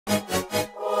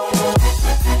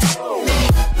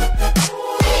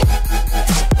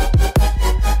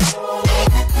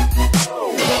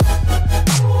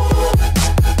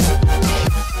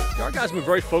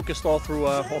very focused all through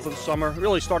the summer,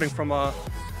 really starting from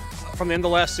the end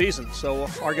of last season. So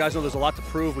our guys know there's a lot to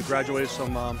prove. We graduated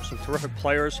some terrific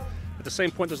players. At the same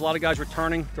point, there's a lot of guys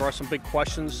returning. There are some big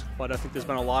questions, but I think there's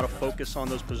been a lot of focus on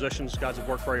those positions. Guys have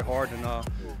worked very hard, and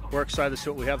we're excited to see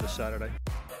what we have this Saturday.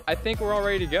 I think we're all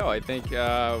ready to go. I think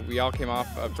we all came off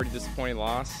a pretty disappointing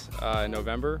loss in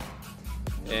November,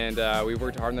 and we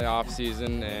worked hard in the off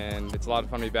season, and it's a lot of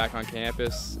fun to be back on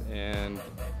campus, and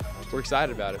we're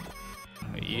excited about it.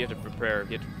 You have to prepare.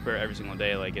 You have to prepare every single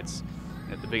day like it's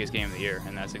the biggest game of the year,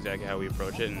 and that's exactly how we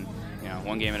approach it. And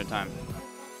one game at a time.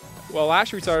 Well,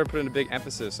 last year we started putting a big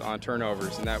emphasis on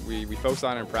turnovers, and that we focused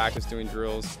on it in practice, doing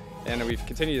drills, and we've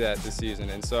continued that this season.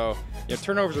 And so,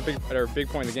 turnovers are a big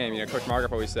point of the game. Coach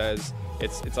Markov always says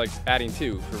it's like adding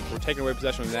two. We're taking away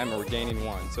possession from them, and we're gaining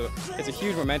one. So it's a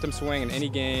huge momentum swing in any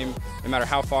game. No matter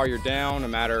how far you're down, no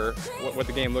matter what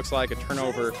the game looks like, a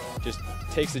turnover just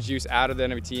takes the juice out of the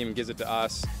enemy team and gives it to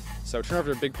us. So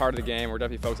turnovers are a big part of the game. We're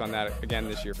definitely focused on that again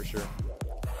this year for sure.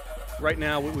 Right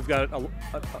now, we've got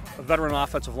a veteran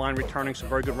offensive line returning, some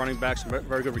very good running backs, some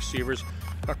very good receivers.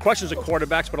 Our questions at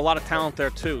quarterbacks, but a lot of talent there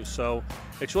too. So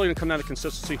it's really going to come down to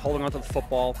consistency, holding on to the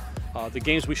football. The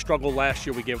games we struggled last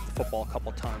year, we gave the football a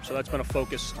couple of times. So that's been a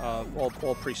focus all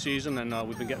preseason, and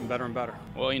we've been getting better and better.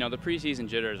 Well, the preseason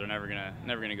jitters are never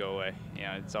gonna go away.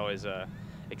 It's always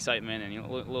excitement and a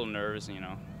little nerves,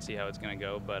 see how it's gonna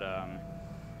go. But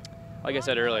like I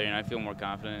said earlier, I feel more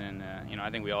confident, and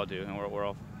I think we all do, and we're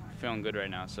all feeling good right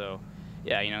now. So,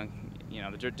 yeah,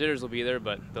 the jitters will be there,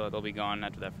 but they'll be gone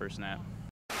after that first snap.